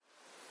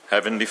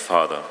Heavenly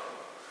Father,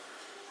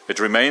 it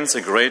remains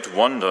a great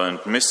wonder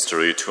and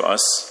mystery to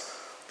us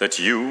that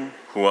you,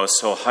 who are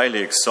so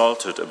highly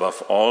exalted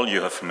above all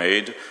you have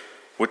made,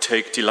 would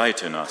take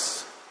delight in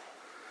us,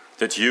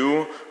 that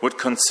you would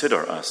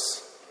consider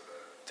us,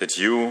 that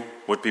you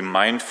would be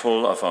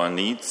mindful of our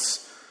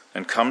needs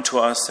and come to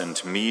us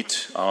and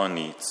meet our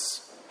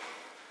needs.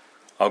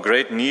 Our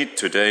great need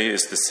today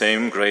is the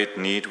same great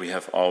need we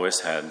have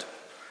always had,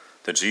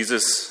 that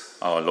Jesus,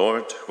 our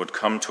Lord, would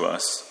come to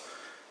us,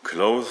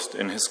 clothed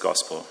in his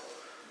gospel,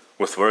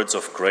 with words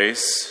of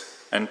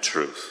grace and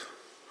truth.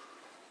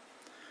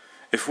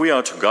 If we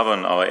are to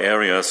govern our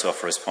areas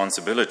of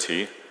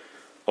responsibility,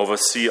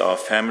 oversee our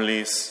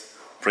families,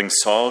 bring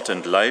salt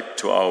and light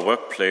to our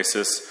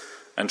workplaces,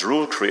 and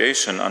rule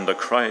creation under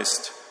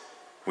Christ,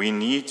 we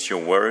need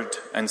your word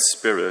and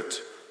spirit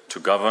to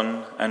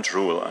govern and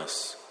rule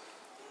us.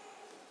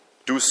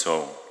 Do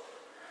so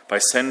by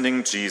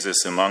sending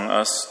Jesus among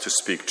us to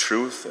speak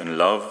truth and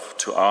love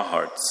to our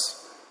hearts,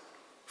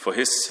 for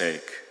his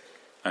sake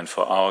and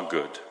for our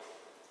good.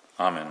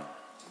 Amen.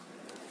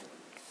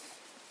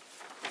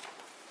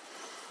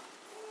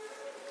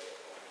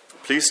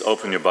 Please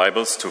open your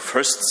Bibles to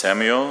 1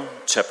 Samuel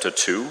chapter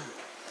 2.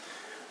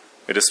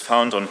 It is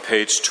found on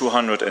page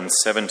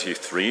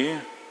 273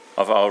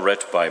 of our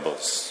Red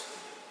Bibles.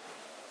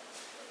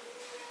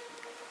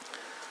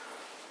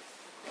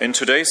 In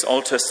today's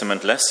Old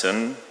Testament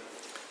lesson,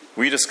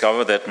 we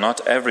discover that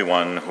not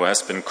everyone who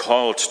has been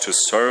called to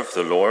serve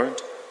the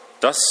Lord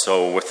does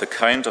so with the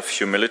kind of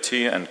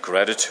humility and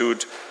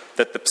gratitude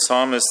that the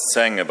psalmist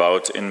sang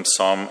about in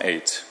Psalm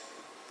 8.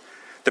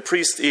 The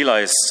priest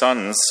Eli's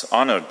sons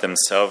honored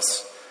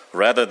themselves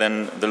rather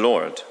than the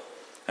Lord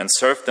and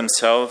served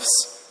themselves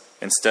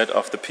instead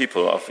of the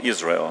people of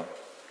Israel.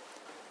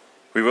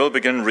 We will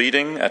begin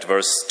reading at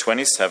verse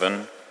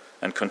 27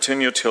 and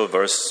continue till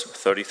verse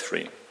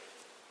 33.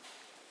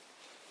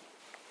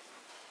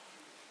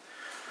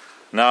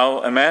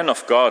 Now a man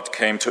of God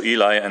came to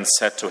Eli and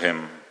said to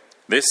him,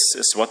 "This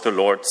is what the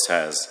Lord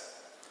says.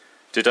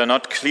 Did I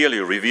not clearly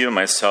reveal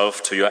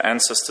myself to your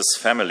ancestors'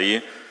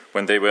 family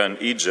when they were in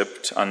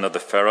Egypt under the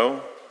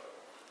Pharaoh?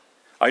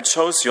 I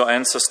chose your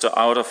ancestor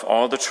out of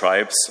all the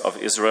tribes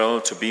of Israel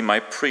to be my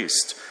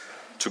priest,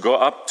 to go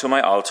up to my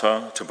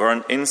altar, to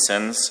burn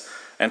incense,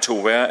 and to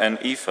wear an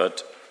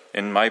ephod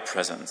in my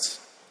presence.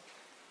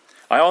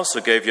 I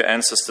also gave your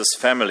ancestors'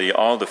 family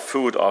all the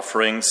food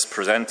offerings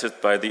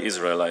presented by the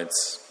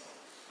Israelites.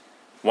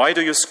 Why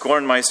do you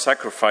scorn my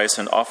sacrifice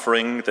and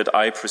offering that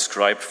I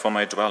prescribed for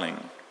my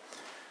dwelling?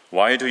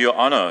 Why do you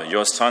honor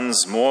your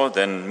sons more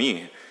than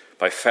me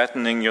by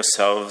fattening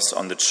yourselves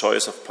on the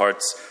choice of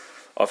parts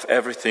of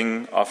every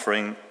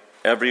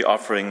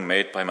offering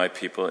made by my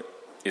people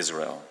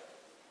Israel?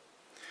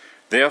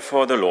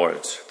 Therefore the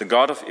Lord, the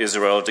God of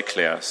Israel,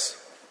 declares,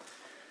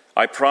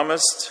 I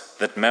promised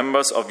that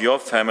members of your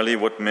family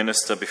would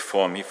minister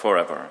before me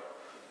forever.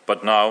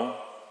 But now,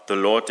 the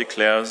Lord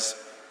declares,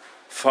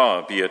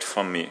 far be it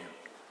from me.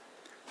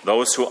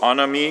 Those who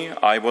honor me,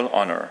 I will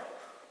honor,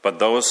 but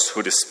those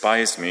who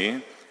despise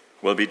me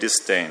will be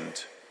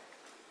disdained.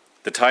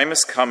 The time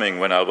is coming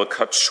when I will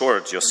cut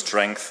short your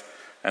strength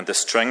and the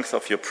strength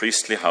of your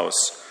priestly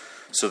house,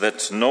 so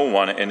that no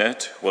one in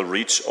it will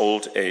reach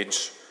old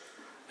age,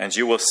 and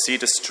you will see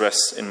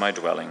distress in my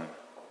dwelling.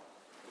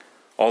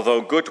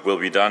 Although good will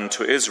be done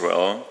to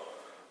Israel,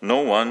 no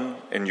one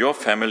in your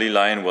family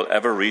line will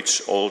ever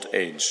reach old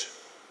age.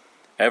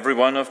 Every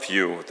one of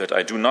you that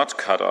I do not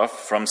cut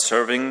off from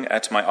serving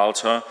at my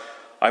altar,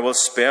 I will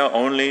spare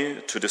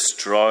only to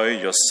destroy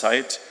your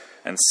sight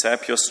and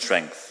sap your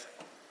strength,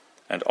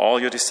 and all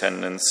your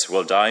descendants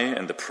will die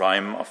in the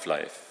prime of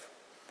life.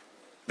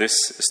 This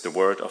is the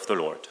word of the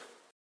Lord.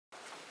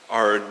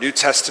 Our New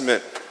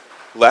Testament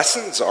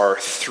lessons are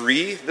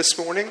 3 this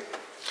morning.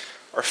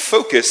 Our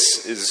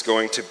focus is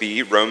going to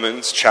be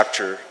Romans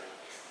chapter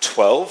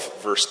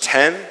 12, verse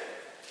 10.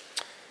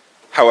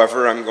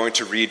 However, I'm going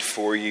to read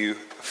for you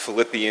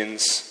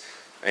Philippians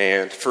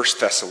and 1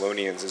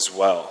 Thessalonians as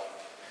well.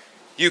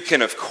 You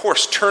can, of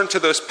course, turn to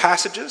those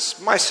passages.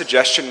 My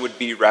suggestion would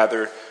be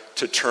rather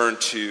to turn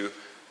to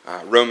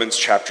Romans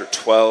chapter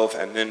 12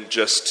 and then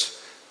just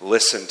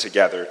listen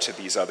together to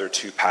these other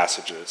 2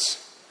 passages.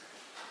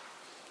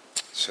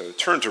 So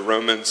turn to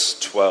Romans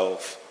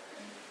 12.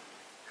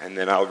 And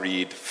then I'll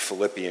read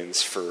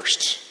Philippians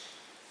first,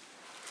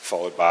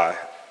 followed by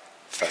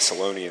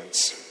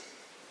Thessalonians.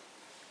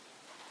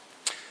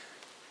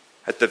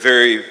 At the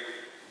very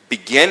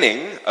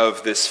beginning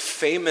of this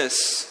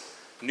famous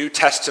New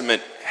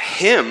Testament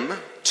hymn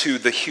to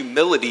the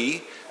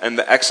humility and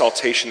the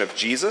exaltation of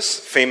Jesus,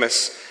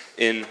 famous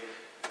in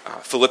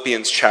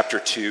Philippians chapter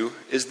 2,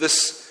 is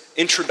this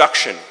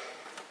introduction.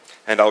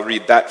 And I'll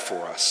read that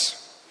for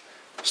us,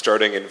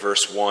 starting in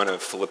verse 1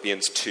 of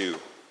Philippians 2.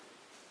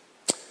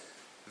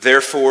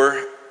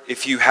 Therefore,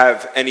 if you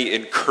have any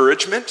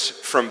encouragement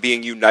from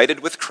being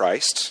united with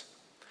Christ,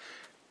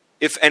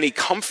 if any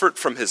comfort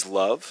from his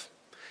love,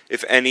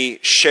 if any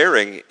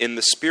sharing in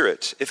the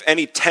Spirit, if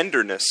any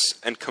tenderness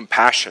and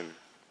compassion,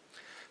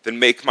 then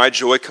make my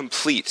joy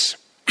complete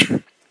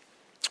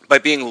by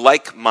being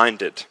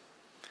like-minded,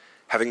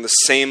 having the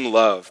same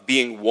love,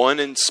 being one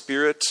in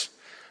spirit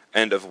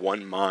and of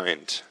one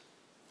mind.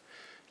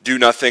 Do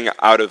nothing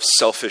out of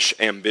selfish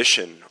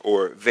ambition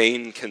or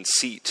vain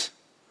conceit.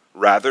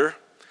 Rather,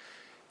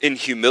 in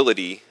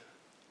humility,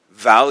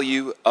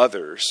 value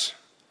others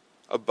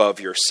above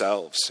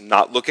yourselves,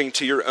 not looking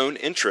to your own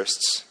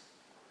interests,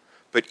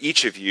 but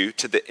each of you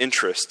to the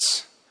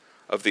interests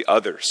of the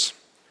others.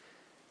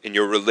 In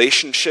your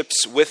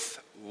relationships with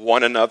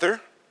one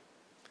another,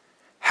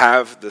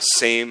 have the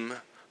same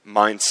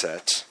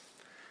mindset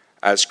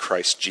as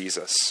Christ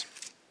Jesus.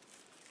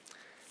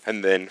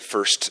 And then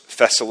 1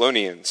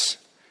 Thessalonians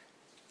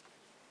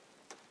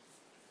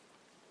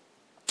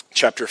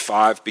chapter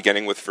 5,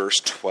 beginning with verse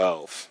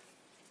 12.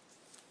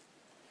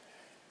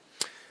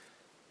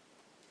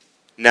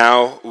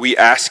 Now we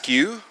ask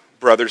you,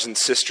 brothers and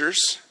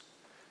sisters,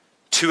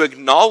 to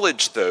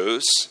acknowledge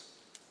those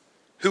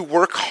who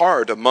work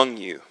hard among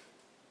you,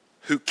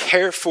 who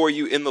care for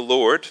you in the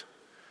Lord,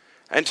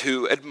 and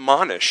who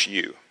admonish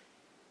you.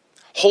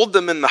 Hold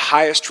them in the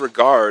highest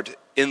regard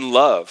in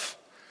love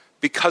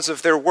because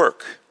of their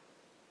work.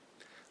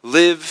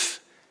 Live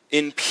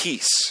in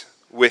peace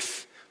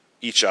with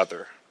each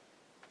other.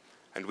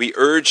 And we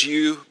urge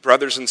you,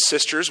 brothers and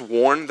sisters,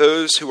 warn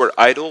those who are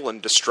idle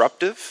and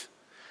disruptive,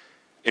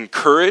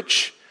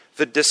 encourage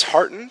the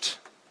disheartened,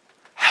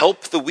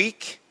 help the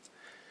weak,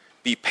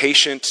 be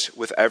patient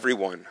with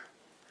everyone.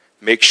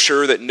 Make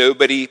sure that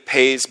nobody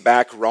pays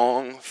back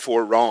wrong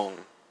for wrong,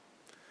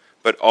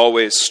 but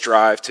always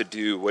strive to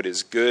do what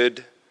is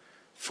good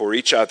for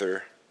each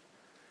other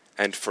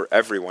and for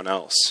everyone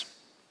else.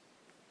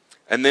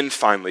 And then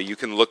finally, you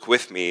can look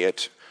with me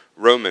at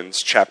Romans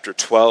chapter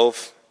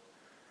 12,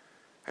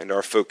 and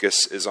our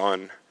focus is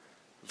on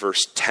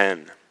verse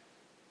 10.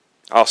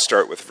 I'll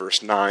start with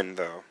verse 9,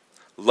 though.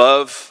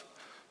 Love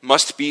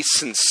must be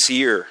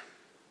sincere.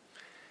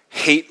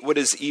 Hate what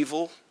is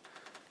evil.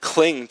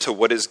 Cling to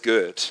what is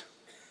good.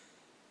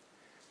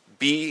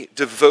 Be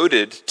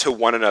devoted to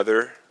one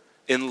another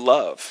in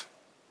love.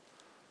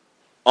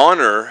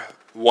 Honor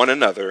one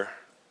another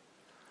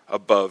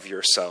above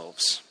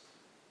yourselves.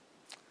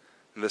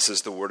 And this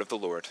is the word of the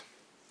Lord.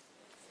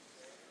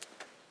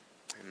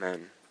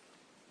 Amen.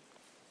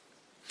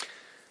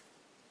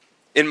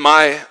 In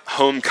my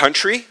home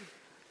country,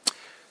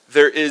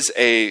 there is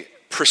a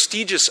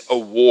prestigious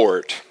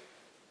award,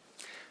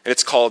 and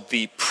it's called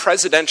the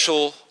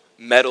Presidential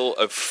Medal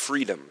of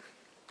Freedom.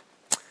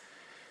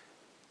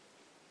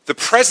 The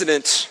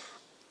president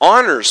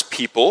honors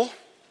people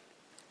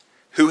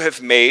who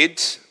have made,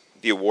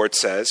 the award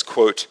says,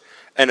 quote,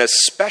 an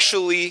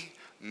especially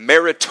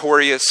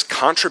meritorious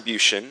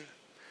contribution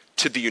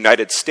to the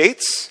United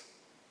States,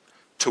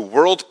 to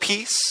world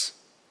peace,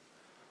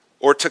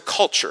 or to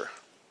culture.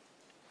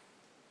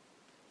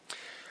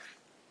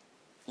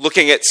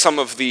 Looking at some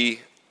of the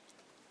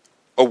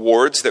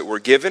awards that were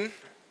given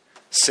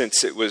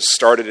since it was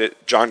started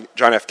at John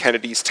F.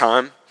 Kennedy's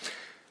time,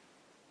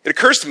 it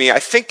occurs to me, I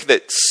think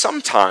that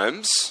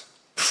sometimes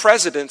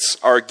presidents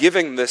are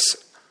giving this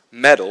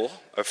Medal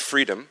of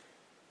Freedom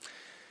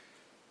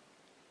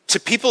to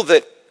people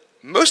that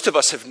most of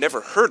us have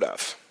never heard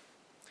of.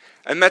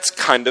 And that's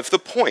kind of the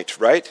point,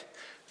 right?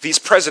 These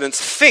presidents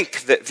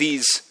think that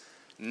these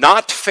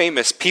not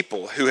famous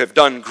people who have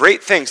done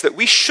great things, that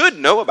we should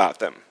know about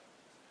them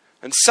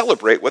and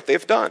celebrate what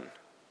they've done.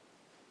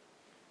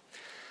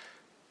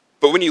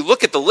 But when you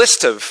look at the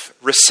list of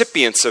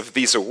recipients of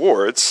these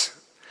awards,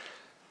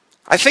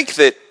 I think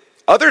that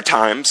other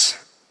times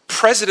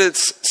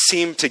presidents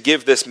seem to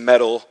give this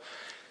medal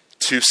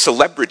to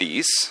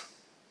celebrities,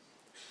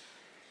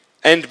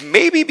 and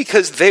maybe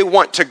because they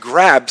want to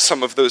grab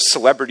some of those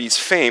celebrities'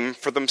 fame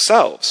for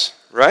themselves,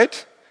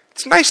 right?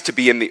 It's nice to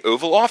be in the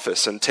Oval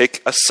Office and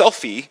take a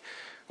selfie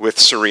with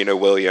Serena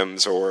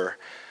Williams or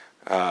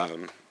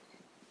Bon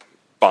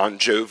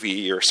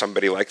Jovi or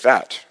somebody like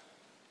that.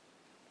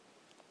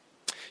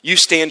 You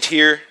stand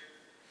here,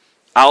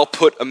 I'll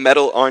put a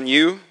medal on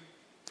you,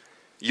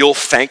 you'll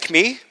thank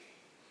me,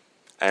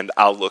 and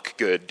I'll look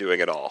good doing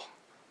it all.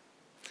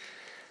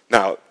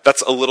 Now,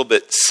 that's a little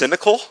bit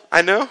cynical,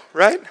 I know,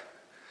 right?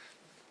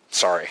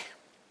 Sorry.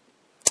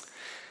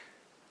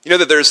 You know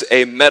that there's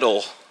a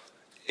medal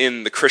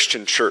in the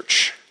Christian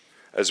church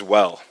as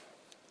well,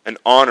 an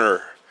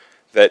honor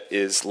that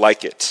is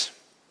like it.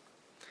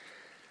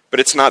 But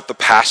it's not the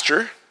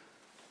pastor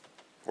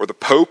or the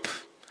pope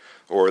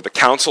or the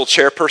council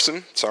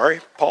chairperson,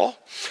 sorry, Paul,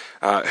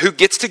 who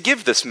gets to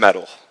give this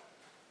medal.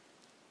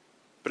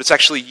 But it's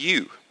actually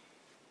you,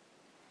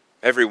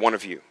 every one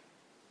of you.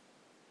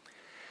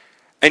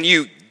 And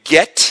you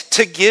get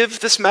to give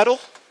this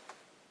medal,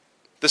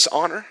 this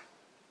honor,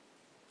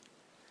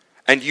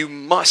 and you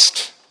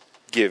must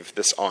give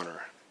this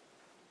honor.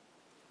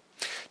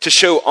 To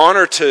show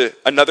honor to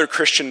another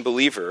Christian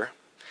believer,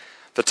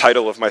 the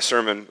title of my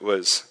sermon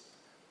was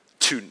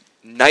To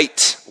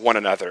Knight One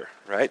Another,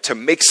 right? To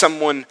make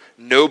someone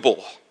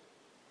noble.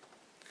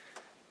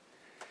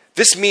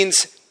 This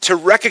means to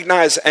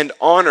recognize and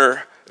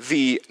honor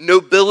the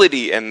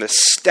nobility and the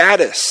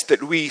status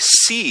that we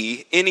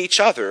see in each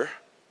other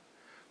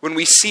when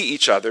we see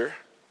each other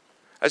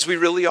as we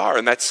really are,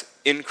 and that's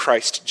in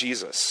Christ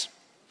Jesus.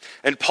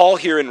 And Paul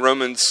here in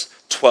Romans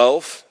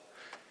 12,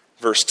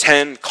 verse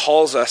 10,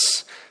 calls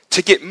us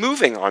to get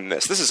moving on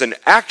this. This is an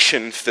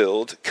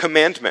action-filled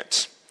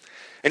commandment.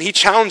 And he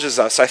challenges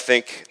us, I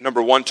think,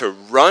 number one, to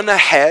run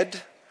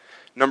ahead,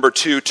 number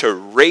two, to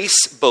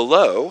race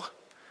below,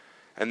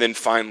 and then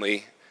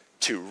finally,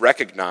 to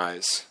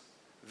recognize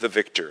the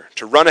victor.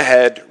 To run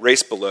ahead,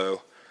 race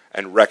below,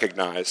 and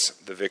recognize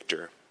the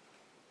victor.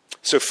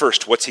 So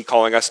first, what's he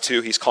calling us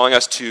to? He's calling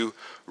us to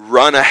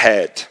run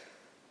ahead.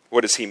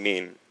 What does he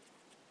mean?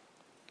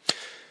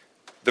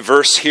 The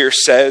verse here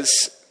says,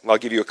 I'll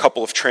give you a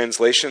couple of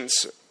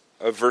translations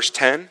of verse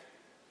 10.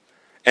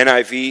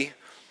 NIV,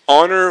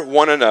 honor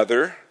one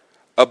another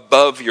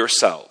above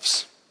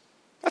yourselves.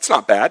 That's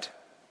not bad.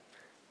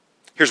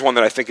 Here's one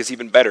that I think is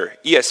even better.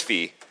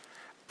 ESV,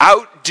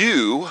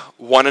 outdo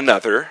one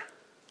another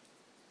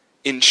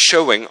in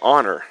showing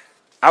honor.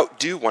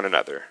 Outdo one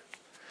another.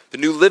 The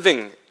New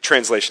Living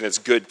Translation is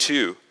good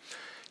too.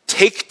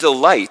 Take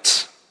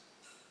delight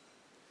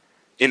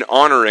in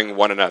honoring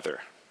one another.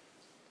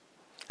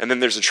 And then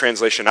there's a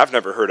translation I've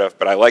never heard of,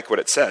 but I like what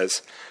it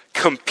says.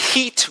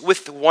 Compete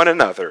with one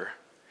another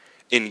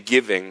in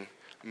giving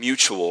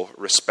mutual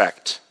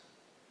respect.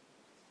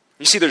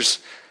 You see, there's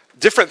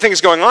different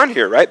things going on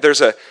here, right?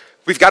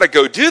 We've got to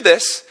go do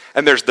this,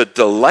 and there's the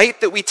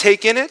delight that we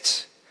take in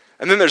it,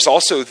 and then there's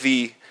also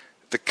the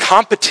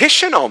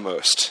competition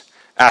almost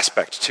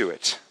aspect to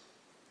it.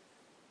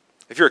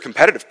 If you're a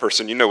competitive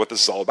person, you know what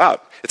this is all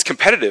about. It's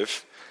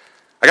competitive.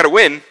 I got to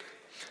win,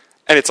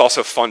 and it's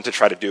also fun to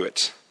try to do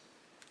it.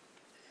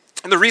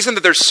 And the reason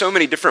that there's so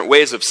many different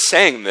ways of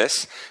saying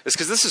this is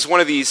because this is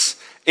one of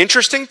these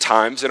interesting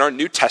times in our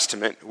New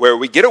Testament where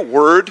we get a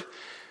word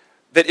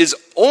that is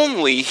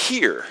only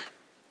here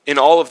in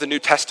all of the New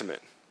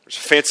Testament. There's a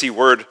fancy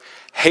word,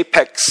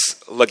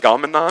 hapex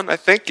legomenon, I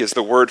think, is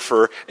the word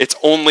for it's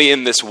only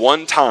in this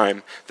one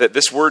time that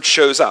this word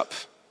shows up.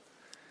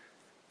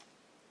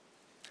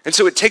 And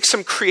so it takes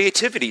some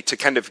creativity to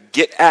kind of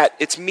get at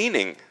its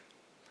meaning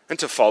and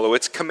to follow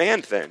its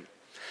command then.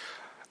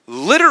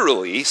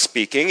 Literally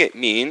speaking, it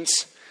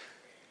means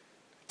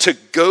to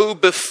go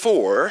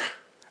before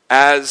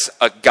as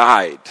a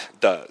guide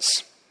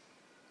does.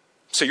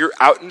 So you're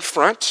out in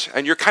front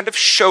and you're kind of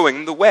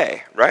showing the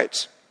way,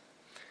 right?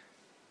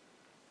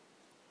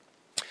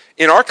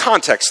 In our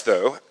context,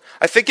 though,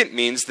 I think it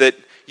means that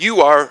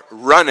you are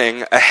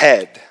running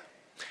ahead.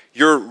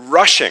 You're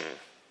rushing.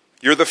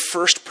 You're the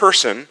first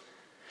person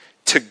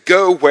to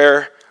go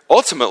where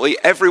ultimately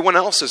everyone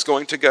else is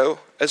going to go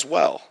as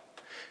well.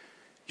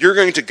 You're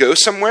going to go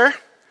somewhere,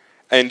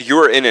 and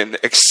you're in an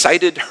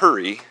excited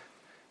hurry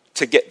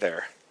to get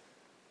there.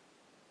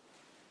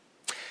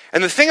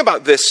 And the thing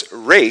about this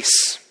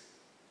race,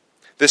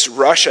 this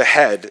rush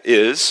ahead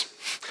is,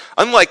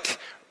 unlike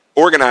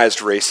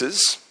organized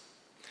races,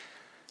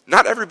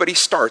 not everybody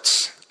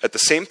starts at the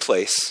same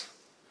place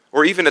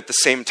or even at the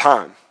same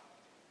time.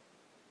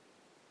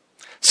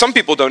 Some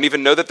people don't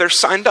even know that they're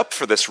signed up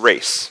for this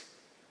race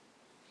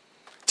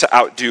to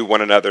outdo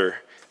one another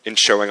in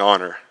showing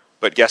honor.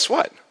 But guess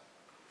what?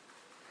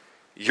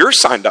 You're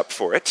signed up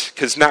for it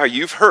because now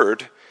you've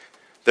heard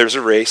there's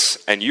a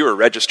race and you are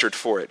registered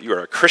for it. You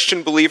are a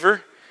Christian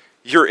believer.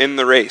 You're in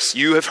the race.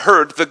 You have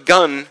heard the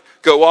gun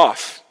go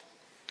off.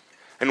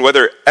 And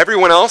whether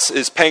everyone else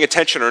is paying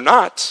attention or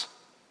not,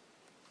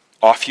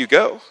 off you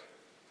go.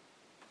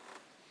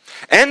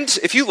 And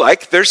if you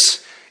like,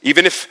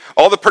 even if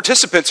all the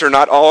participants are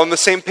not all on the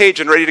same page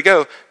and ready to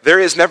go, there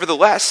is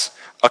nevertheless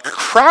a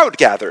crowd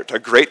gathered, a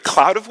great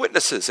cloud of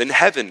witnesses in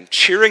heaven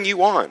cheering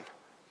you on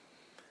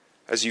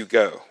as you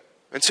go.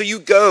 And so you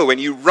go and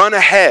you run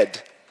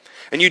ahead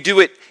and you do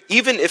it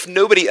even if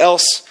nobody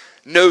else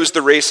knows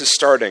the race is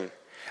starting.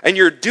 And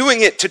you're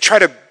doing it to try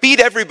to beat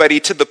everybody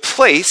to the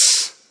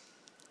place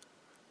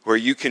where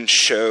you can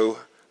show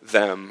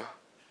them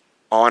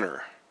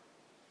honor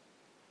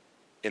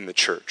in the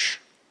church.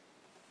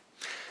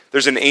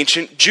 There's an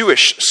ancient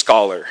Jewish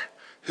scholar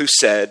who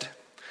said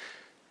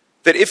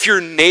that if your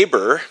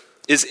neighbor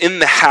is in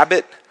the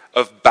habit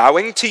of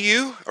bowing to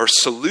you or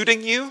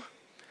saluting you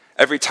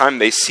every time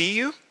they see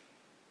you,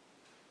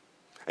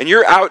 and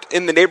you're out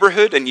in the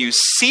neighborhood and you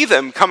see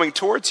them coming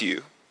towards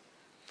you,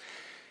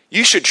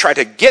 you should try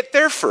to get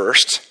there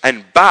first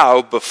and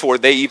bow before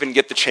they even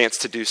get the chance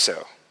to do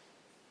so.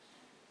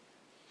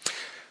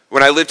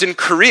 When I lived in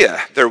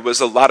Korea, there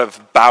was a lot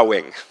of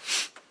bowing.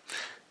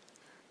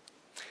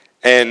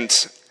 And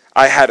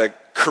I had a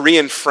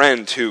Korean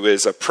friend who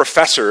is a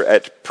professor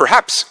at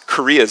perhaps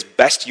Korea's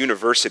best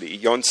university,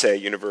 Yonsei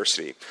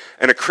University,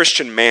 and a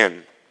Christian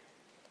man.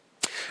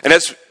 And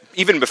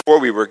even before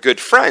we were good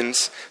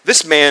friends,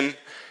 this man,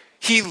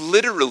 he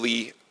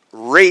literally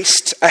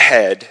raced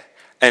ahead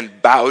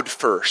and bowed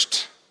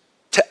first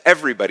to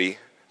everybody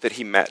that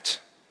he met.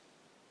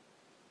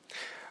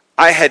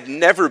 I had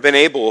never been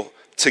able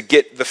to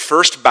get the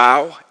first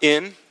bow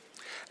in,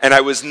 and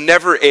I was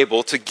never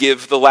able to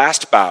give the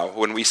last bow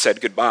when we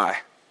said goodbye.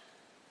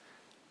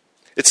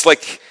 It's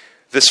like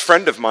this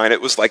friend of mine,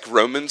 it was like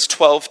Romans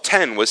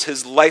 12:10 was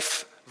his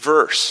life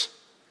verse.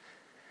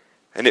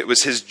 And it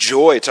was his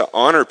joy to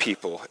honor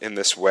people in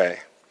this way.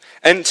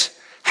 And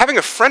having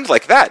a friend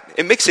like that,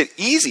 it makes it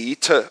easy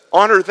to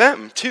honor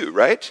them too,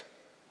 right?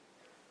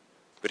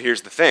 But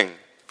here's the thing.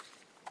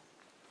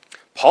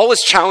 Paul is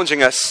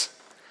challenging us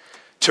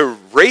to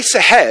race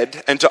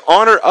ahead and to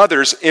honor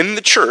others in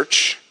the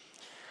church,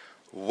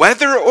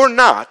 whether or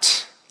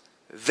not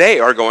they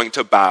are going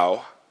to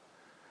bow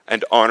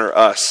and honor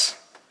us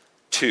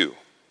too.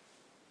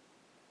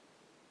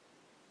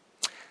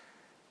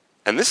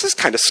 And this is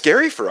kind of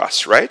scary for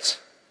us, right?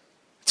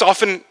 It's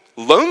often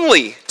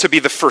lonely to be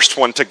the first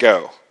one to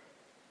go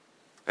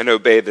and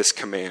obey this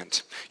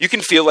command. You can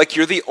feel like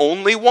you're the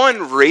only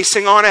one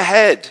racing on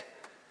ahead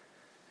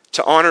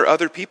to honor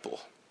other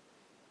people.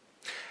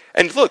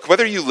 And look,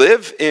 whether you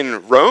live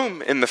in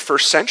Rome in the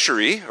first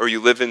century or you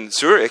live in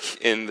Zurich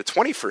in the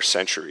 21st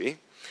century,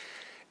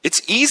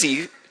 it's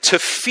easy to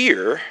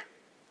fear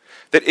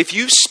that if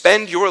you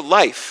spend your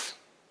life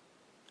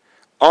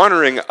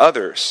honoring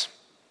others,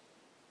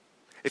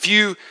 if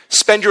you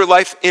spend your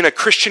life in a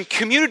Christian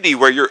community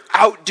where you're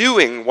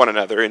outdoing one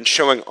another and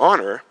showing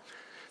honor,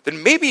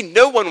 then maybe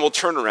no one will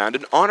turn around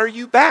and honor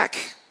you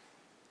back.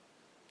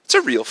 It's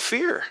a real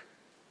fear.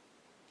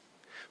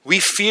 We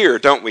fear,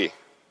 don't we?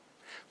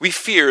 We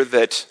fear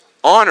that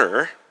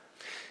honor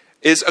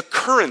is a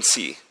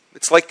currency.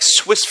 It's like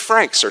Swiss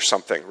francs or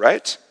something,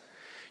 right?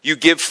 You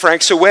give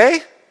francs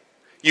away,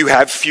 you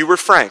have fewer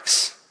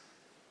francs.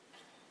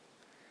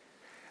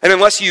 And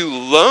unless you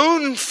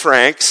loan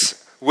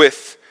francs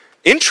with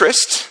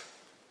interest,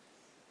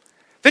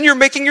 then you're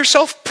making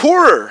yourself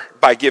poorer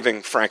by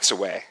giving francs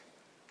away.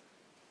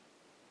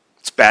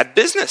 It's bad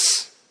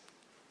business.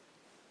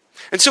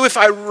 And so if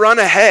I run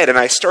ahead and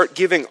I start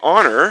giving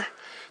honor,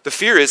 the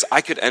fear is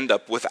I could end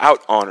up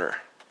without honor.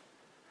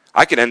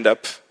 I could end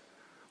up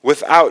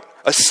without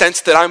a sense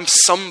that I'm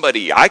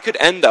somebody. I could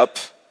end up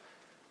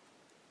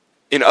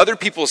in other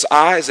people's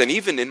eyes and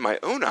even in my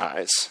own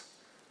eyes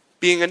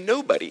being a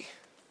nobody.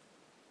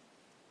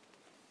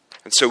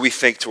 And so we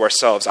think to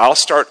ourselves, I'll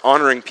start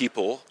honoring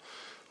people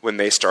when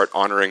they start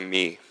honoring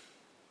me.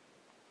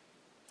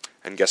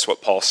 And guess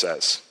what Paul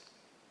says?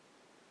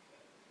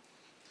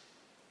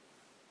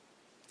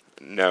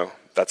 No,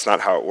 that's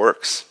not how it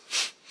works.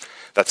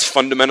 That's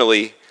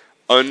fundamentally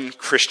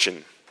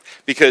un-Christian.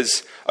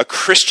 Because a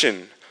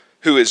Christian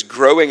who is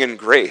growing in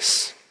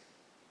grace,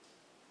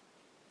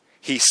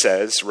 he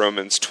says,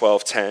 Romans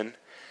 12:10,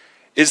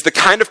 is the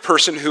kind of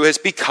person who has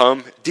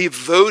become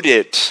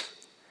devoted,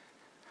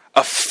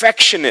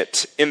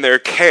 affectionate in their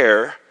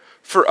care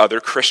for other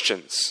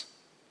Christians.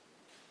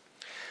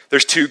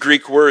 There's two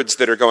Greek words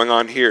that are going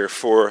on here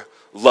for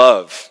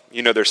love.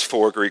 You know there's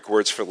 4 Greek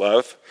words for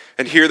love.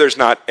 And here there's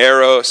not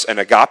eros and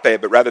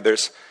agape, but rather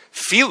there's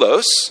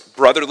philos,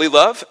 brotherly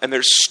love, and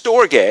there's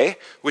storge,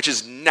 which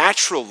is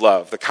natural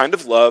love, the kind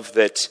of love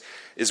that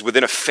is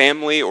within a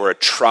family or a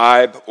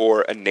tribe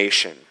or a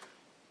nation.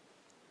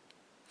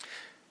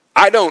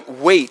 I don't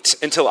wait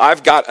until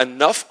I've got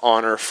enough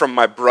honor from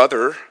my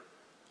brother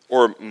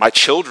or my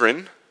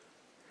children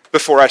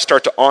before I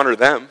start to honor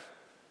them.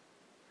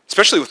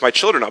 Especially with my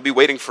children, I'll be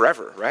waiting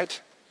forever, right?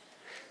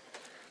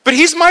 But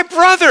he's my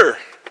brother,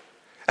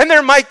 and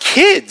they're my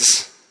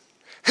kids.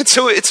 And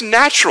so it's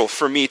natural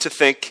for me to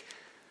think,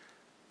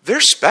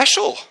 they're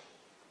special.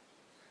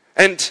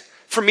 And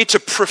for me to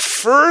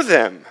prefer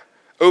them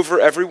over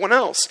everyone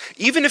else,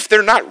 even if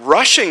they're not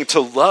rushing to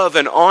love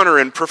and honor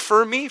and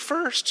prefer me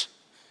first.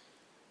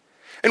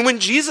 And when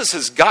Jesus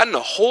has gotten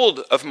a hold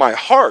of my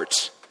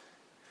heart,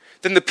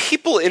 then the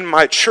people in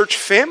my church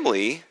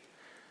family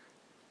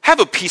have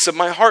a piece of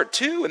my heart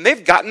too, and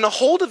they've gotten a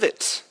hold of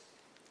it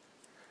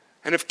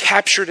and have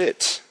captured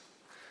it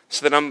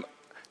so that I'm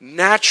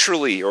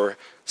naturally or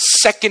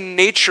second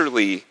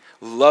naturally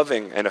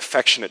loving and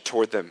affectionate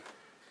toward them.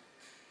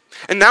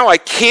 And now I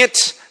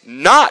can't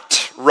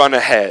not run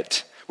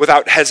ahead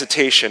without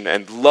hesitation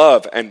and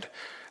love and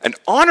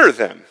honor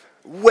them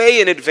way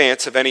in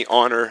advance of any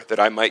honor that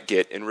I might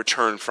get in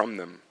return from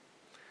them.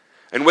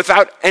 And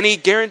without any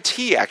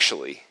guarantee,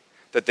 actually,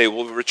 that they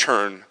will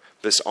return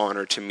this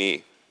honor to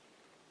me.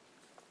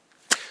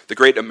 The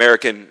great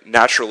American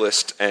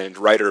naturalist and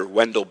writer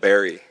Wendell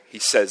Berry, he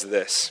says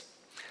this: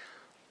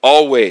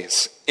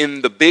 always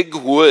in the big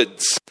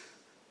woods,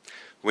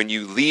 when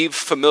you leave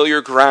familiar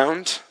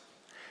ground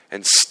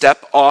and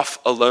step off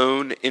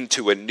alone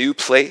into a new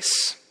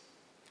place,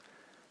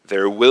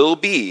 there will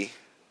be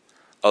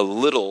a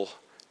little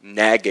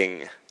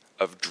nagging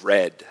of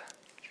dread.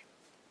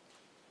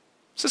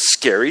 It's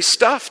scary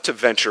stuff to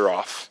venture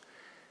off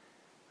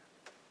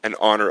and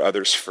honor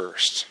others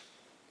first.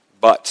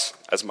 But,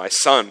 as my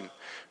son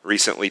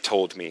recently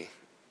told me,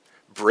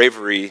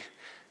 bravery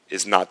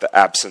is not the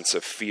absence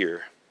of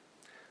fear,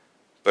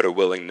 but a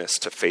willingness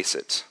to face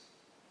it.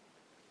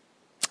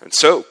 And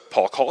so,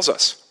 Paul calls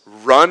us,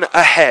 run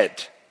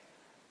ahead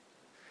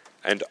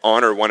and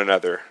honor one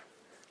another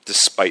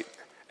despite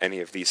any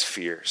of these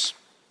fears.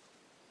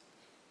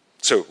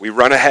 So we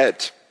run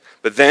ahead.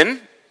 But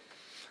then,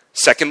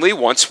 secondly,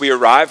 once we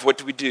arrive,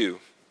 what do?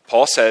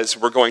 Paul says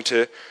we're going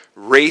to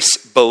race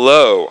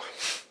below.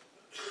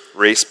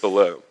 Race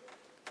below.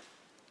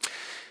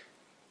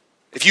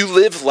 If you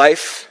live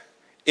life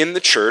in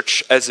the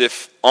church as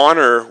if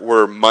honor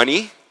were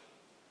money,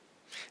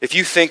 if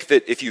you think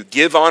that if you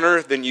give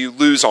honor, then you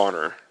lose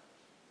honor,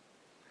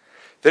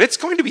 then it's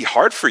going to be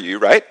hard for you,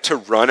 right, to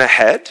run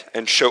ahead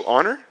and show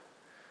honor.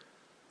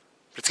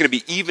 But it's going to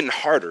be even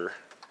harder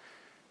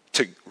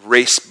to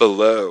race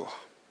below.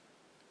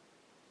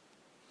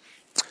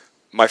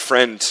 My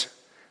friend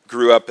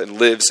grew up and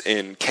lives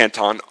in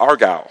Canton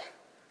Aargau,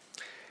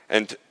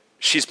 and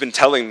she's been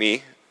telling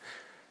me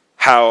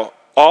how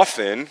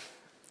often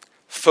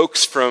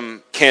folks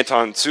from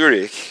Canton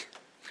Zurich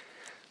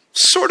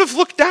sort of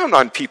look down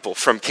on people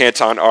from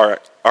Canton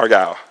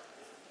Aargau.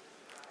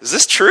 Is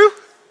this true?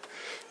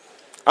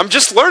 I'm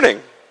just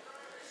learning.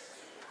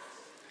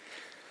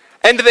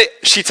 And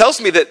she tells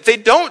me that they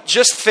don't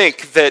just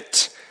think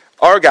that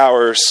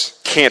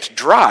Aargauers can't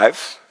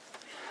drive.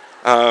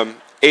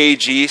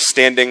 AG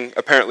standing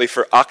apparently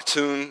for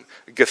Achtung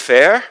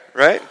Gefahr,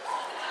 right?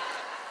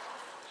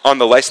 On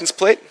the license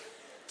plate.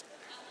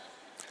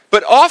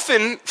 But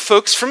often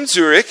folks from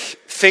Zurich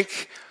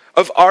think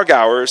of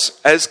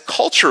Aargauers as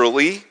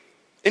culturally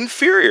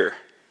inferior.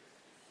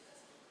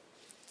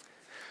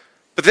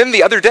 But then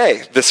the other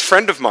day, this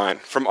friend of mine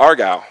from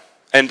Aargau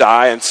and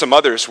I and some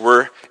others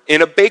were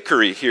in a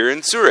bakery here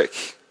in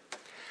Zurich.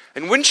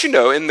 And wouldn't you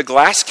know, in the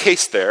glass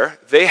case there,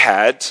 they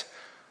had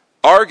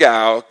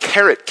Aargau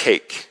carrot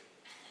cake,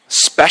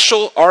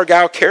 special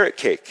Aargau carrot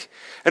cake.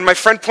 And my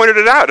friend pointed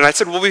it out, and I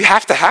said, well, we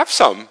have to have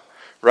some,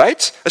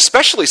 right?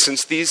 Especially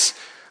since these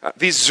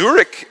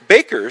Zurich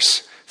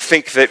bakers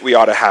think that we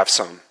ought to have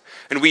some.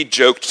 And we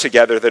joked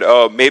together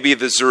that, maybe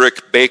the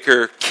Zurich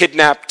baker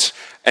kidnapped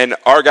an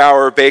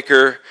Aargauer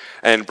baker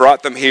and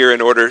brought them here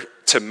in order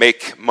to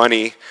make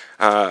money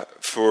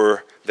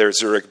for their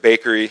Zurich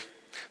bakery.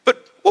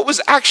 But what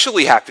was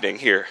actually happening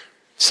here?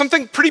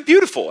 Something pretty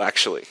beautiful,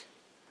 actually.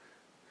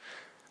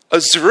 A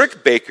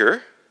Zurich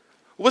baker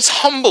was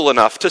humble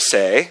enough to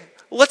say,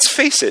 let's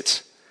face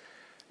it,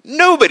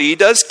 nobody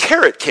does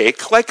carrot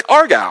cake like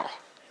Aargau.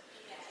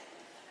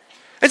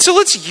 And so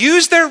let's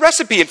use their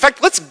recipe. In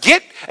fact, let's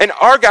get an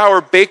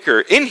Aargauer baker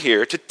in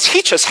here to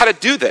teach us how to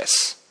do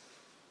this.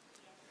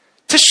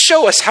 To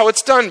show us how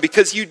it's done,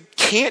 because you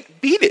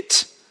can't beat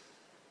it.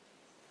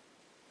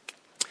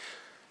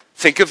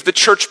 Think of the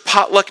church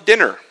potluck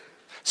dinner.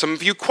 Some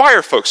of you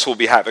choir folks will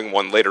be having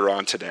one later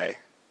on today.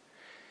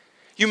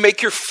 You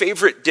make your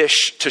favorite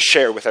dish to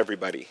share with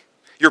everybody.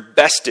 Your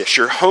best dish,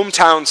 your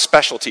hometown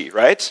specialty,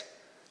 right?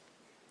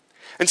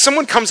 And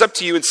someone comes up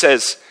to you and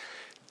says,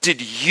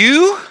 did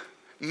you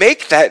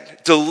make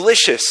that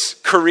delicious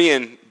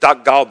Korean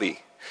dak galbi?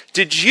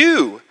 Did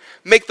you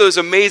make those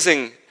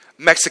amazing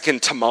Mexican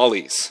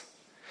tamales?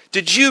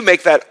 Did you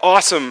make that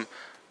awesome,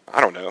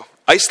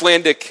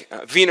 Icelandic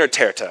Wiener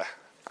Terte?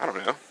 I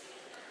don't know.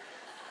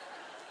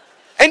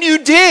 And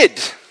you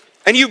did.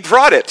 And you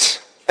brought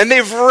it. And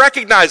they've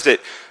recognized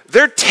it.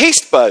 Their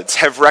taste buds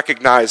have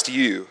recognized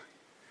you.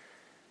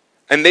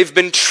 And they've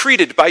been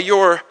treated by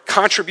your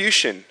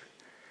contribution.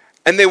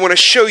 And they want to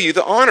show you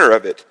the honor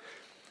of it.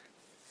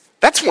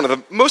 That's one of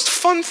the most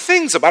fun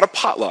things about a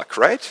potluck,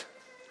 right?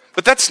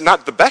 But that's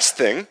not the best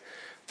thing.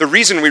 The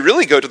reason we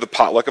really go to the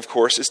potluck, of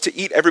course, is to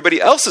eat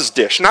everybody else's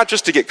dish, not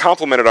just to get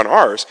complimented on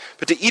ours,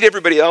 but to eat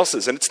everybody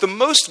else's. And it's the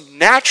most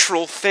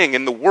natural thing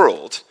in the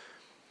world,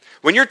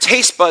 when your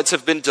taste buds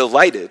have been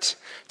delighted,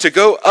 to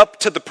go up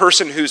to the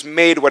person who's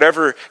made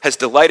whatever has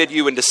delighted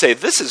you and to say,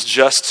 this is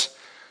just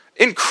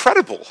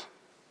incredible.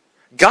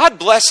 God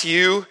bless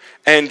you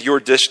and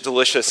your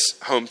delicious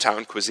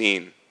hometown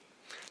cuisine.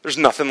 There's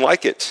nothing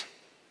like it.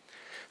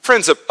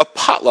 Friends, a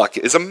potluck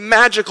is a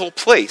magical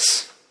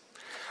place.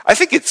 I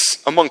think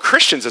it's, among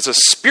Christians, it's a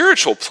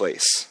spiritual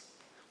place.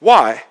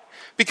 Why?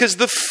 Because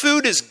the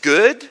food is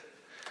good,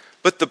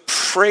 but the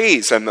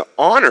praise and the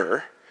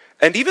honor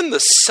and even the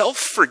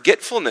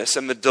self-forgetfulness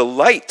and the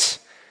delight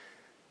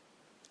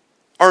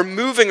are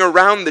moving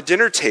around the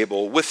dinner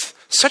table with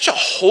such a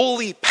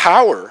holy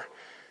power.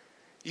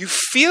 You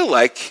feel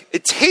like,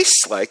 it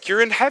tastes like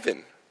you're in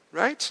heaven,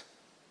 right?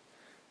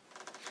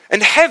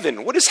 And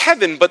heaven, what is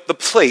heaven but the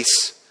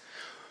place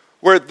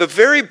where the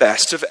very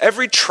best of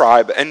every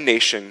tribe and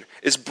nation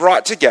is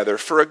brought together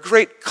for a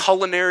great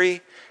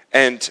culinary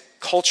and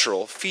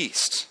cultural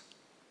feast?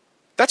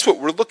 That's what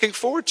we're looking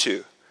forward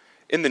to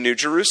in the New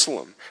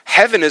Jerusalem.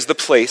 Heaven is the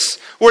place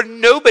where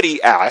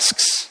nobody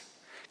asks,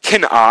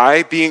 can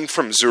I, being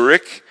from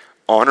Zurich,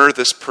 honor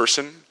this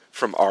person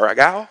from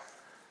Aargau?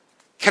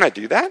 Can I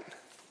do that?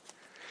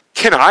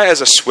 Can I, as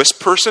a Swiss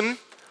person,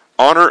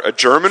 honor a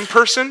German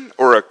person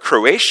or a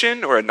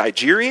Croatian or a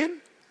Nigerian?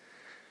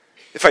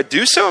 If I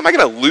do so, am I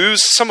going to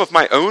lose some of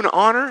my own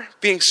honor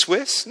being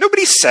Swiss?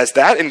 Nobody says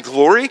that in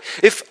glory.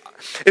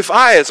 If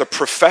I, as a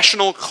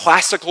professional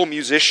classical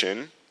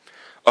musician,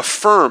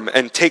 affirm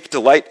and take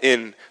delight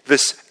in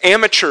this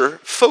amateur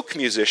folk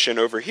musician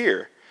over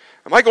here?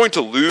 Am I going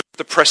to lose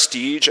the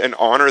prestige and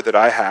honor that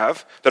I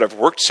have, that I've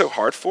worked so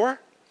hard for?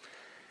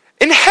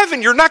 In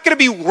heaven, you're not going to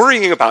be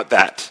worrying about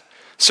that.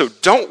 So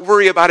don't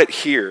worry about it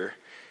here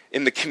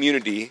in the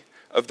community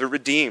of the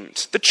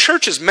redeemed. The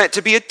church is meant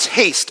to be a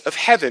taste of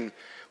heaven.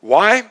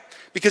 Why?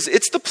 Because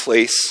it's the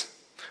place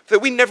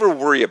that we never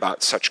worry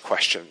about such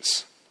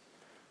questions.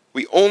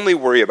 We only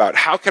worry about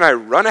how can I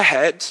run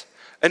ahead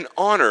and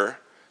honor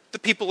the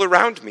people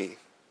around me.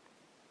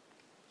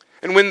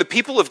 And when the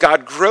people of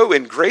God grow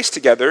in grace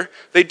together,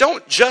 they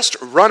don't just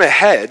run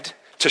ahead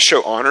to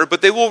show honor,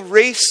 but they will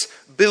race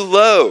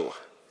below.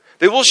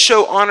 They will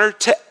show honor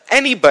to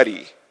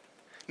anybody,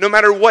 no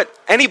matter what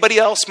anybody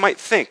else might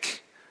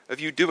think of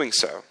you doing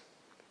so.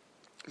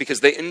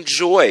 Because they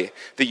enjoy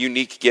the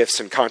unique gifts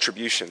and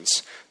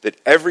contributions that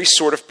every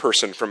sort of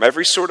person from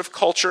every sort of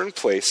culture and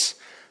place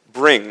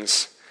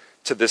brings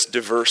to this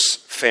diverse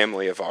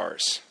family of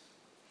ours.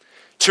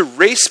 To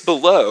race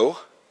below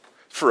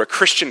for a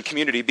Christian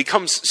community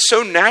becomes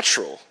so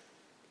natural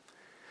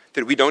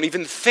that we don't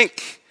even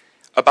think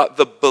about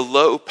the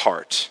below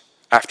part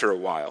after a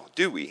while,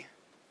 do we?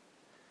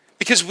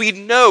 Because we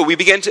know, we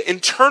begin to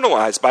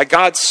internalize by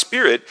God's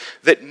Spirit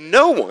that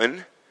no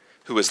one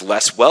who is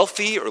less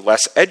wealthy or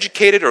less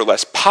educated or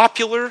less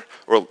popular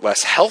or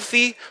less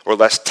healthy or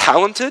less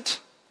talented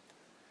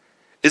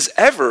is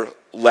ever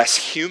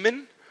less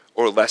human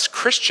or less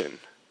Christian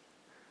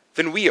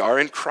than we are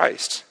in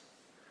Christ.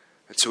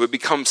 And so it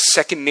becomes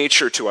second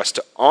nature to us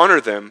to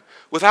honor them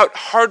without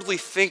hardly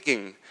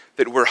thinking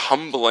that we're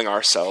humbling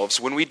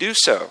ourselves when we do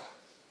so.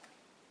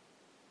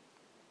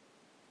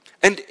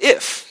 And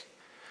if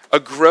a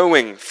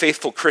growing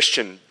faithful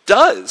Christian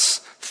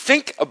does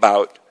think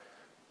about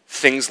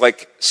things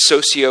like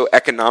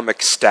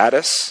socioeconomic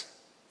status,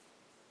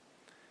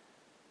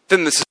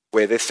 then this is the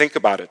way they think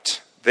about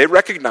it. They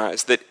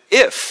recognize that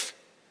if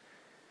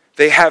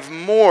they have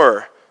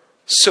more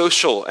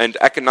social and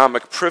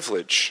economic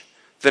privilege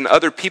than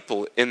other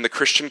people in the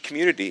Christian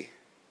community,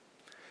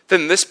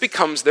 then this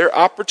becomes their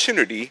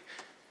opportunity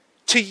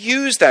to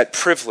use that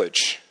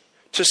privilege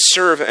to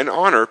serve and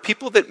honor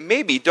people that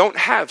maybe don't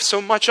have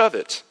so much of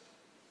it.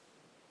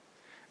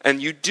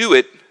 And you do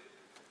it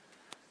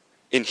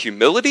in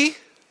humility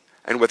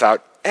and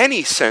without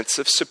any sense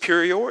of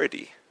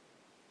superiority.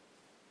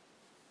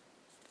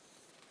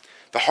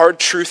 The hard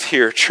truth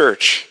here,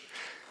 church,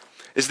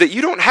 is that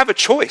you don't have a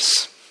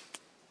choice.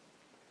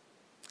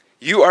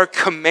 You are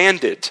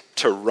commanded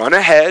to run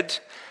ahead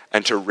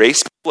and to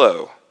race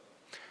below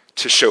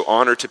to show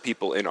honor to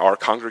people in our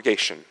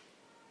congregation.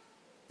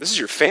 This is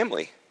your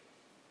family.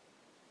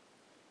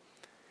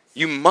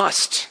 You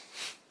must.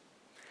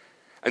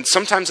 And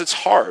sometimes it's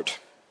hard.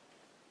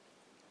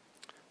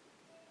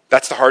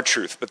 That's the hard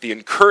truth. But the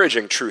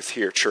encouraging truth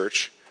here,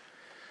 church,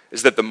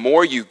 is that the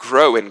more you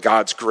grow in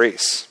God's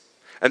grace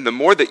and the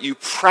more that you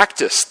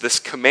practice this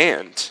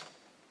command,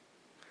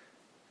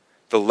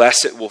 the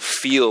less it will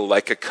feel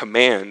like a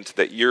command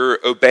that you're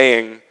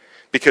obeying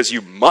because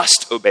you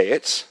must obey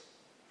it,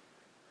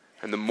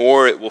 and the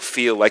more it will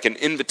feel like an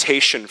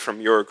invitation from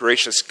your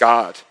gracious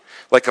God,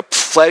 like a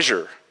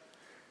pleasure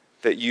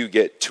that you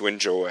get to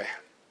enjoy.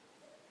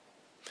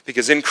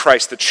 Because in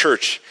Christ, the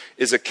church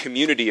is a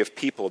community of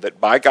people that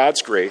by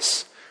God's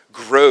grace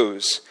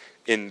grows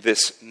in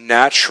this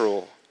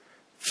natural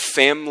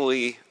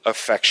family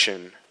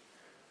affection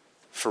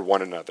for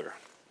one another.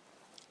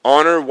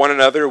 Honor one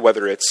another,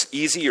 whether it's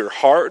easy or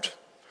hard.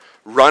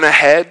 Run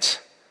ahead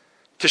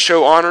to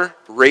show honor.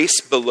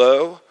 Race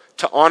below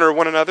to honor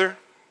one another.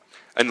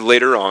 And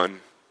later on,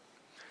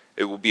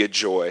 it will be a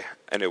joy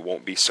and it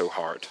won't be so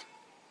hard.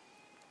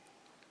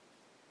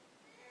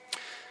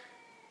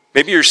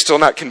 Maybe you're still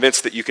not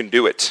convinced that you can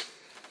do it.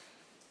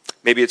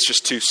 Maybe it's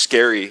just too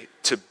scary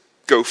to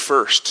go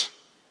first.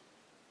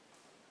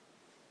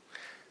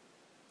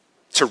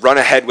 To run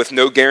ahead with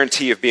no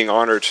guarantee of being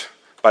honored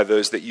by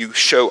those that you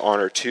show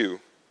honor to.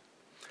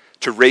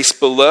 To race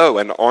below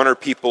and honor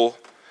people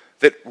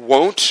that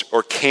won't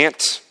or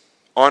can't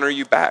honor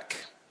you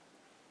back.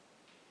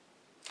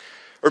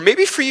 Or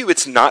maybe for you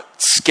it's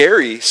not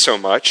scary so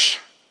much,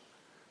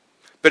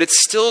 but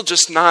it's still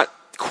just not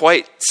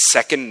quite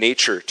second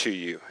nature to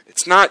you.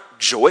 It's not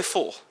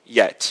joyful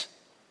yet.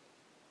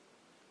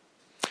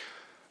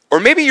 Or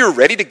maybe you're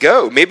ready to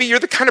go. Maybe you're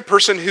the kind of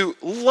person who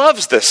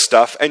loves this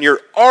stuff and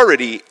you're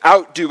already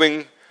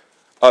outdoing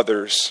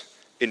others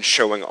in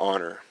showing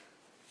honor.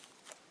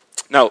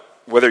 Now,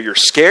 whether you're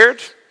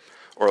scared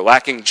or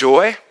lacking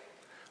joy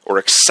or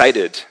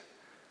excited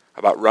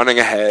about running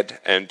ahead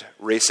and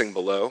racing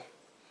below,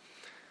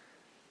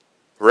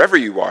 wherever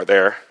you are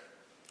there,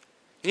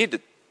 you need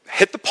to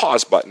hit the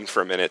pause button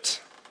for a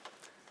minute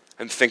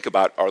and think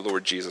about our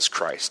Lord Jesus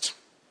Christ.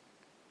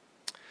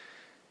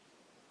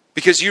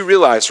 Because you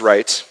realize,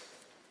 right,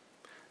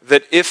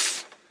 that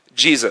if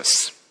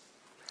Jesus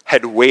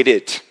had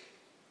waited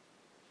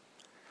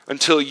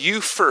until you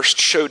first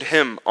showed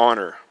him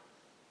honor,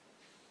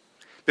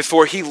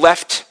 before he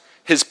left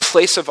his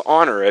place of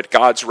honor at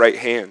God's right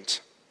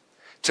hand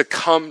to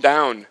come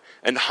down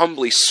and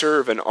humbly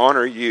serve and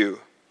honor you.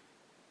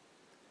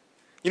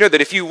 You know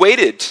that if he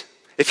waited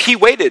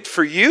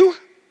for you,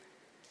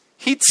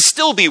 he'd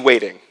still be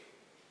waiting.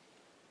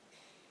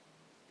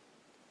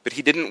 But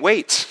he didn't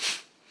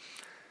wait.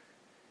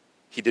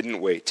 He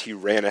didn't wait. He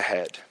ran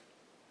ahead.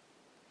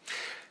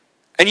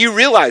 And you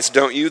realize,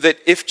 don't you, that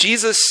if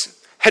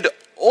Jesus had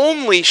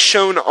only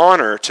shown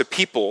honor to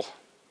people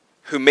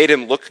who made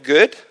him look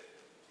good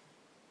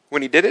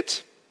when he did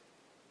it,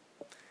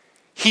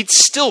 he'd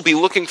still be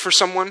looking for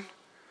someone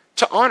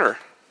to honor.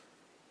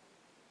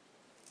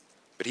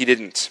 But he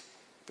didn't.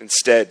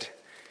 Instead,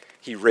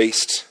 he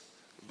raced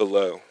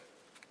below.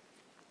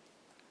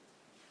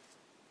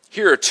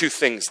 Here are two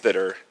things that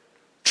are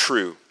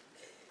true.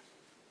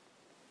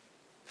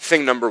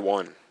 Thing number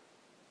one,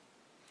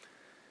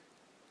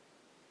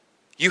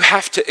 you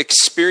have to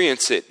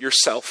experience it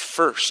yourself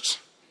first.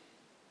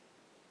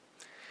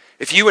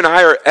 If you and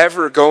I are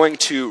ever going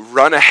to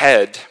run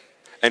ahead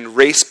and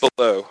race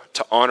below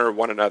to honor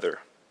one another,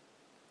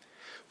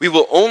 we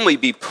will only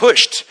be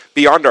pushed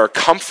beyond our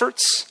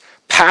comforts,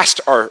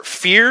 past our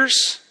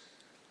fears,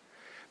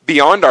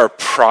 beyond our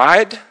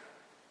pride,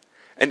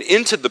 and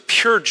into the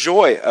pure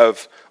joy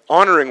of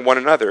honoring one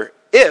another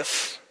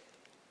if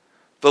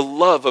the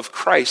love of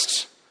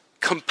Christ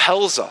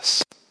compels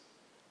us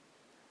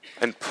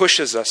and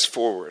pushes us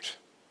forward.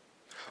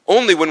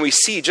 Only when we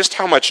see just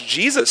how much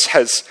Jesus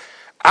has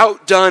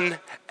outdone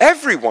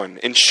everyone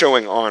in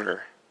showing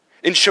honor,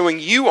 in showing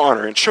you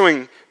honor, in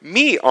showing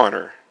me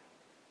honor,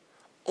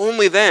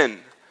 only then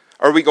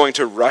are we going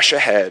to rush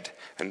ahead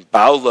and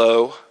bow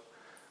low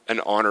and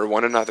honor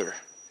one another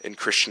in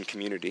Christian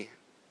community.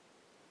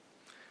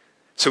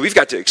 So we've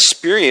got to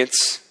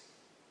experience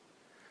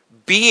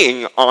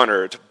being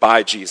honored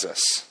by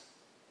Jesus.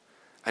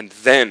 And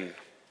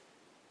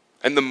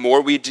the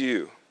more we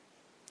do,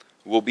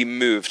 we'll be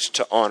moved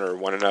to honor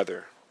one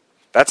another.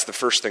 That's the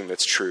first thing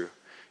that's true.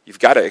 You've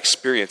got to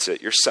experience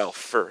it yourself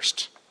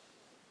first.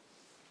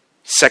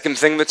 Second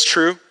thing that's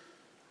true,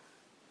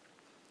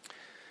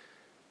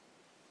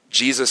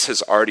 Jesus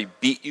has already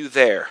beat you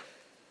there.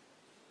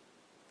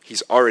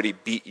 He's already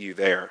beat you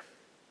there.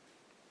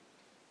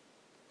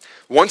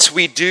 Once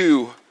we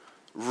do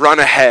run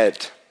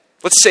ahead,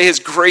 let's say his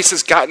grace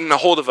has gotten a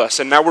hold of us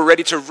and now we're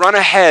ready to run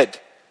ahead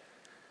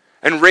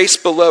and race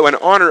below and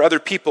honor other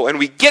people, and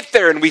we get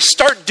there and we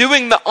start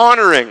doing the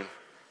honoring.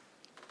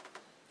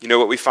 You know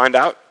what we find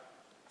out?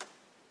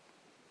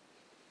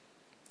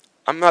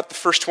 I'm not the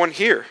first one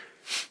here.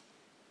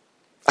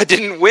 I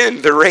didn't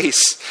win the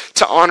race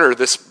to honor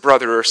this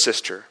brother or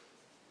sister.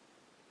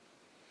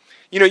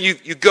 You know,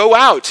 you go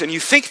out and you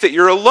think that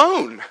you're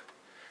alone.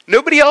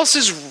 Nobody else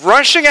is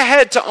rushing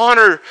ahead to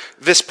honor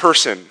this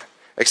person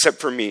except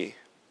for me.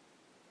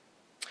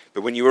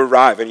 But when you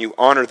arrive and you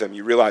honor them,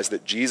 you realize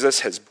that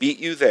Jesus has beat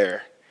you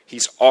there.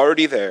 He's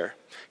already there.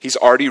 He's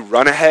already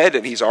run ahead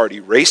and he's already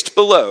raced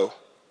below.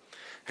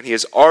 And he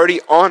has already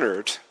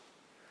honored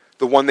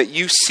the one that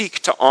you seek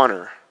to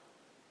honor.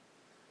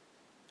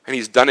 And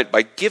he's done it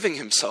by giving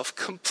himself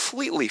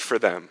completely for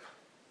them.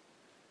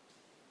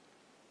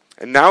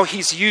 And now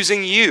he's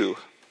using you.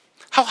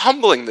 How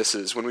humbling this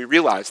is when we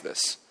realize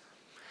this.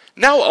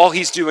 Now all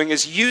he's doing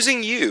is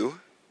using you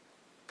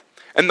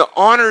and the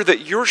honor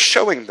that you're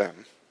showing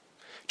them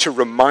to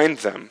remind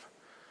them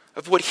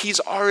of what he's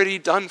already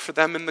done for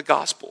them in the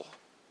gospel.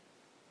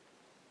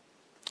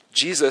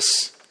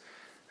 Jesus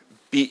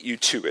beat you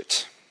to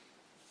it.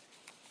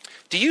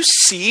 Do you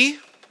see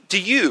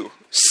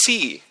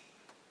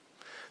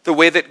the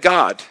way that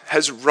God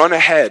has run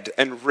ahead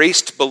and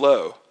raced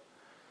below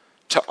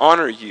to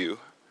honor you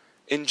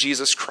in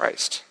Jesus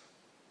Christ?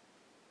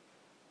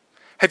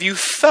 Have you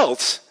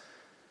felt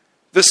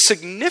the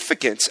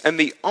significance and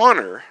the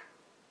honor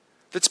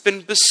that's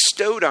been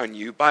bestowed on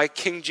you by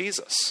King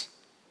Jesus?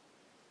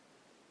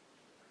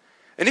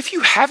 And if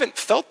you haven't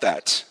felt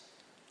that,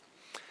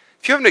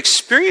 if you haven't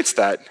experienced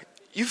that,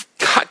 you've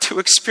got to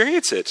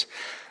experience it.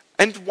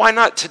 And why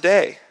not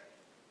today?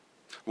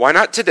 Why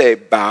not today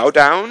bow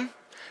down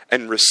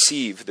and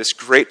receive this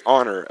great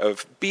honor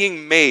of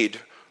being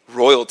made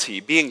royalty,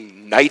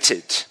 being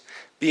knighted,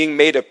 being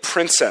made a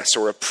princess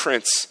or a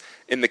prince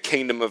in the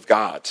kingdom of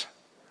God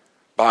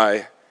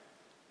by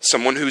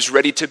someone who's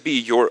ready to be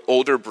your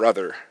older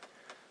brother,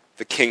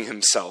 the King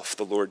himself,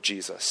 the Lord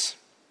Jesus.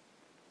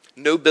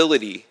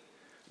 Nobility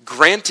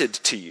granted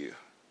to you,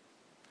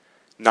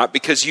 not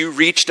because you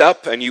reached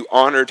up and you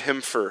honored him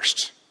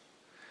first,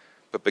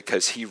 but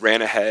because he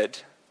ran ahead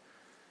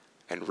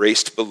and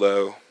raced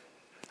below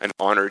and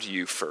honored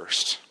you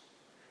first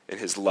in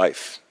his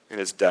life, in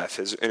his death,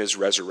 in his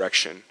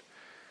resurrection,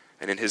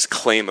 and in his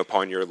claim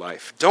upon your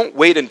life. Don't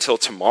wait until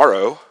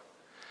tomorrow.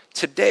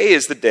 Today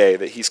is the day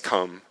that he's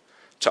come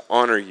to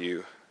honor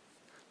you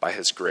by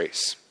his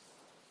grace.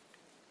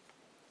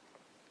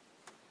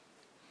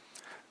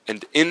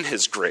 And in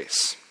his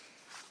grace,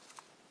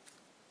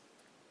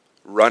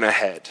 run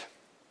ahead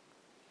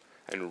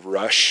and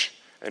rush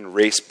and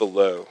race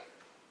below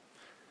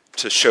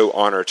to show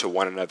honor to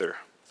one another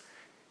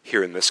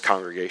here in this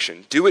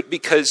congregation. Do it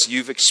because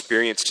you've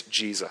experienced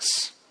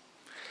Jesus.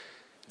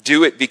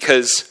 Do it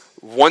because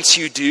once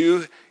you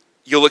do,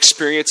 you'll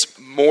experience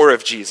more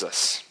of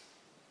Jesus.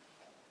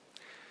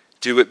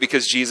 Do it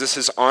because Jesus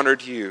has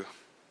honored you.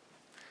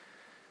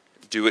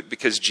 Do it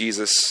because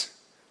Jesus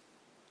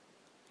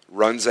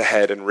runs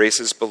ahead and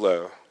races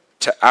below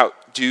to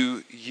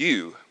outdo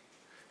you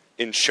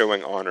in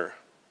showing honor.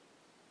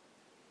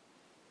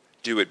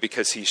 Do it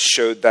because he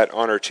showed that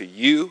honor to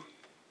you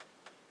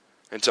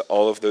and to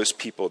all of those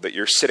people that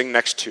you're sitting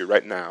next to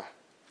right now,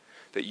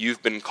 that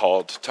you've been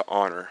called to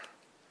honor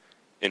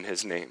in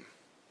his name.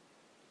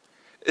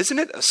 Isn't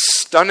it a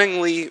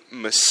stunningly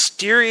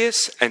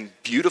mysterious and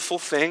beautiful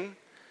thing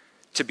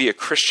to be a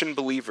Christian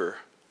believer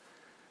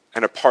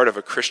and a part of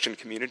a Christian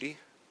community?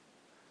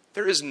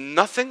 There is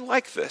nothing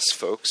like this,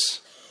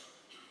 folks.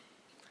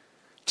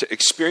 To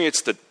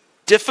experience the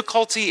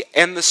difficulty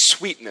and the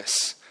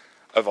sweetness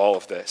of all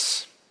of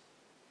this,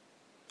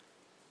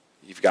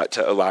 you've got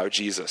to allow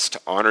Jesus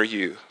to honor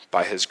you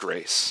by his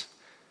grace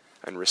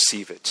and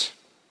receive it,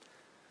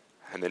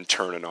 and then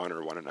turn and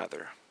honor one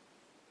another.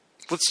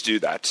 Let's do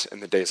that in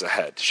the days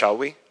ahead, shall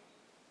we?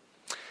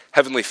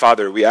 Heavenly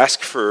Father, we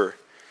ask for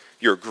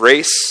your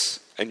grace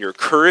and your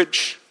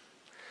courage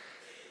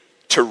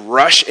to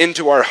rush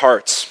into our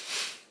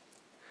hearts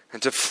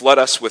and to flood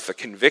us with the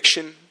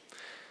conviction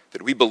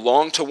that we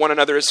belong to one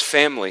another as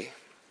family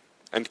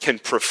and can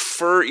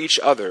prefer each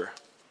other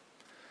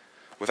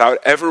without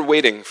ever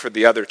waiting for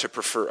the other to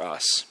prefer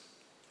us.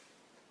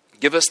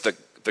 Give us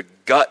the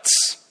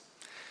guts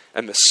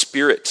and the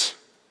spirit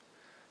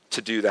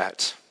to do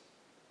that.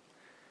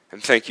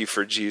 And thank you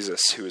for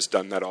Jesus, who has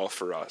done that all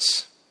for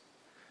us.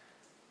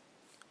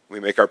 We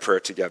make our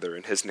prayer together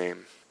in his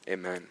name.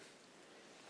 Amen.